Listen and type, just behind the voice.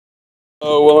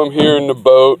Oh, well, I'm here in the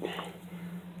boat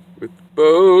with the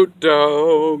boat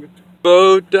dog.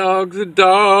 Boat dog's a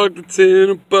dog that's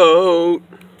in a boat.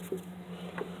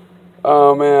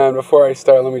 Oh man, before I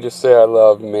start, let me just say I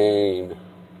love Maine.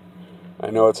 I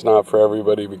know it's not for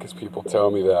everybody because people tell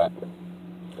me that.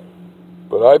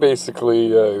 But I basically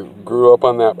grew up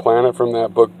on that planet from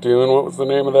that book Dune. What was the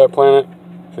name of that planet?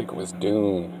 I think it was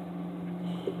Dune.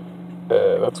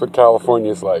 That's what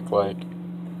California's like.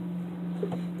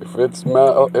 If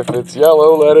it's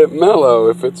yellow, let it mellow.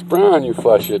 If it's brown, you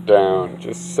flush it down.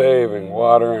 Just saving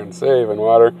water and saving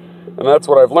water. And that's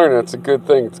what I've learned. It's a good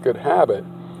thing. It's a good habit.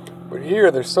 But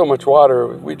here, there's so much water,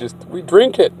 we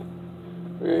drink it.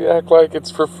 We act like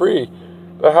it's for free.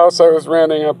 The house I was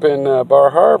renting up in Bar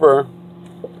Harbor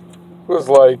was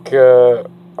like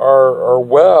our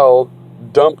well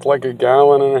dumped like a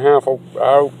gallon and a half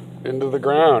out into the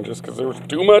ground just because there was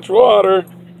too much water.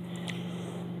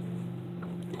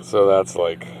 So that's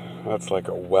like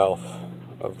a wealth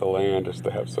of the land just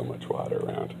to have so much water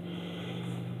around.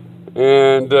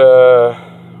 And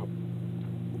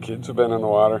kids have been in the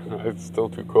water. It's still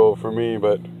too cold for me,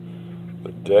 but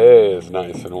the day is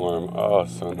nice and warm. Oh,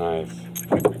 so nice.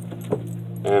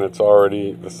 And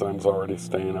the sun's already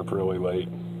staying up really late.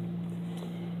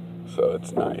 So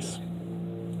it's nice.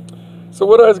 So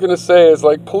what I was going to say is,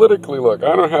 politically, look,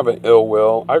 I don't have an ill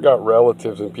will. I've got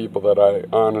relatives and people that I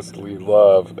honestly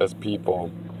love as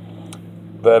people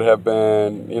that have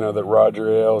been, that Roger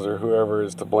Ailes or whoever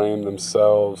is to blame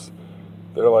themselves.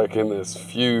 They're like in this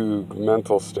fugue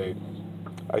mental state.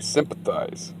 I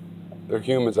sympathize. They're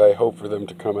humans. I hope for them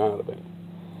to come out of it.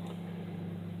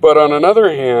 But on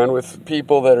another hand, with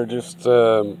people that are just,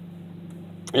 in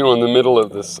the middle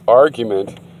of this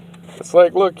argument, it's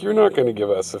like, look, you're not going to give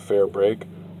us a fair break.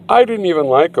 I didn't even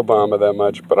like Obama that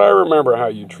much, but I remember how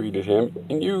you treated him.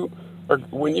 And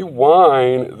when you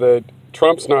whine that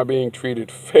Trump's not being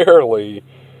treated fairly,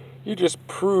 you just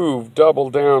double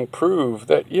down, prove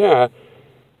that, yeah,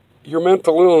 your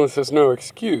mental illness is no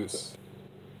excuse.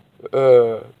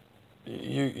 You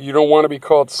don't want to be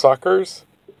called suckers?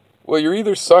 Well, you're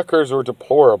either suckers or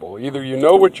deplorable. Either you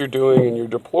know what you're doing and you're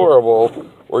deplorable,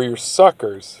 or you're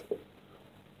suckers.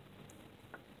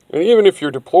 And even if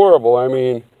you're deplorable,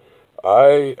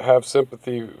 I have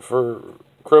sympathy for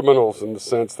criminals in the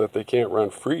sense that they can't run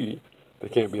free. They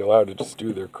can't be allowed to just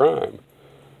do their crime.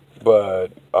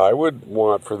 But I would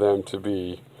want for them to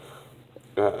be,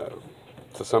 to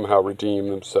somehow redeem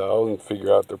themselves and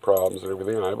figure out their problems and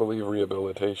everything. I believe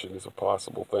rehabilitation is a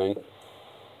possible thing.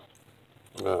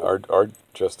 Our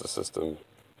justice system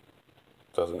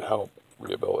doesn't help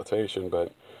rehabilitation,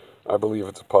 but I believe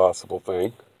it's a possible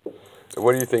thing.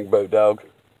 What do you think, boat dog?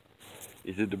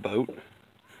 Is it the boat?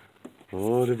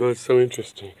 Oh, the boat's so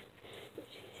interesting.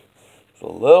 It's a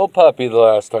little puppy the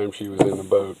last time she was in the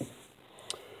boat.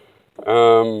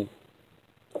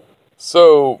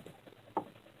 So,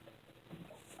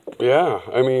 yeah,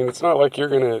 it's not like you're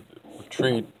going to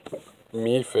treat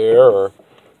me fair or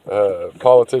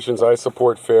politicians I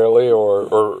support fairly,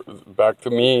 or back to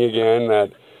me again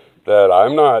that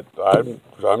I'm not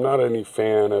any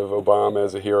fan of Obama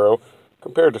as a hero.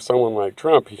 Compared to someone like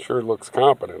Trump, he sure looks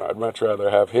competent. I'd much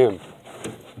rather have him,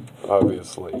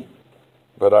 obviously.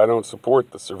 But I don't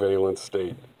support the surveillance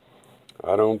state.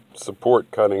 I don't support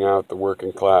cutting out the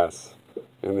working class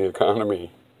in the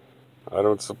economy. I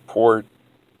don't support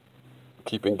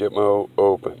keeping Gitmo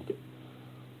open.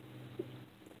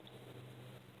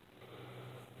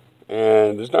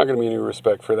 And there's not going to be any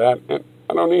respect for that, and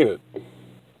I don't need it.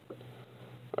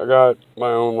 I got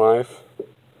my own life.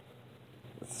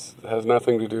 It has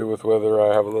nothing to do with whether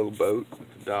I have a little boat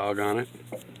with a dog on it.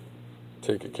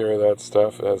 Taking care of that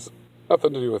stuff. It has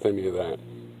nothing to do with any of that.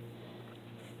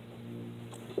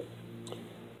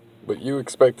 But you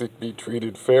expect to be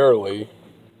treated fairly,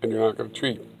 and you're not going to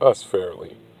treat us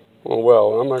fairly.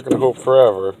 Well, I'm not going to hope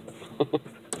forever.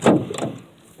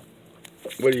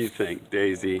 What do you think,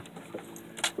 Daisy?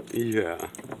 Yeah,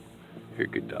 you're a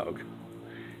good dog.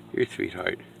 You're a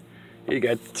sweetheart. You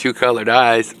got two colored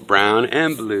eyes, brown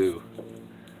and blue.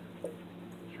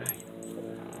 That's right.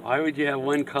 Why would you have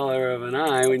one color of an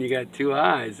eye when you got two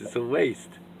eyes? It's a waste.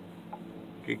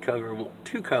 You could cover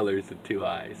two colors of two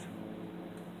eyes,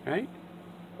 right?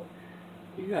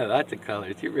 You got lots of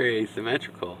colors. You're very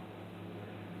asymmetrical.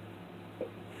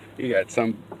 You got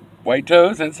some white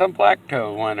toes and some black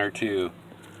toe, one or two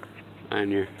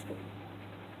on your.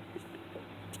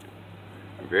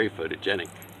 You're very photogenic.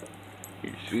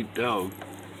 You're a sweet dog.